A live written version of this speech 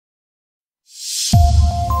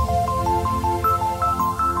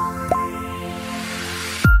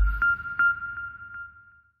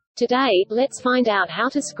Today, let's find out how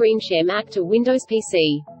to screen share Mac to Windows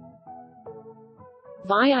PC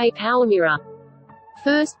via a Power Mirror.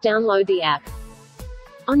 First, download the app.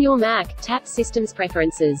 On your Mac, tap Systems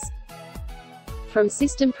Preferences. From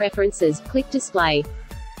System Preferences, click Display.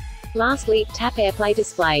 Lastly, tap AirPlay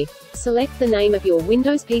Display. Select the name of your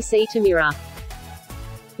Windows PC to mirror.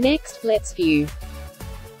 Next, let's view.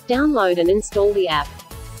 Download and install the app.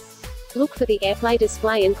 Look for the AirPlay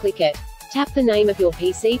display and click it. Tap the name of your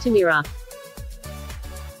PC to mirror.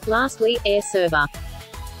 Lastly, Air Server.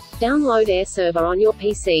 Download Air Server on your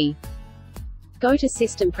PC. Go to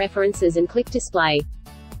System Preferences and click Display.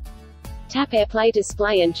 Tap AirPlay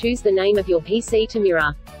Display and choose the name of your PC to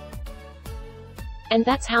mirror. And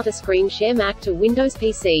that's how to screen share Mac to Windows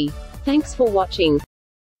PC. Thanks for watching.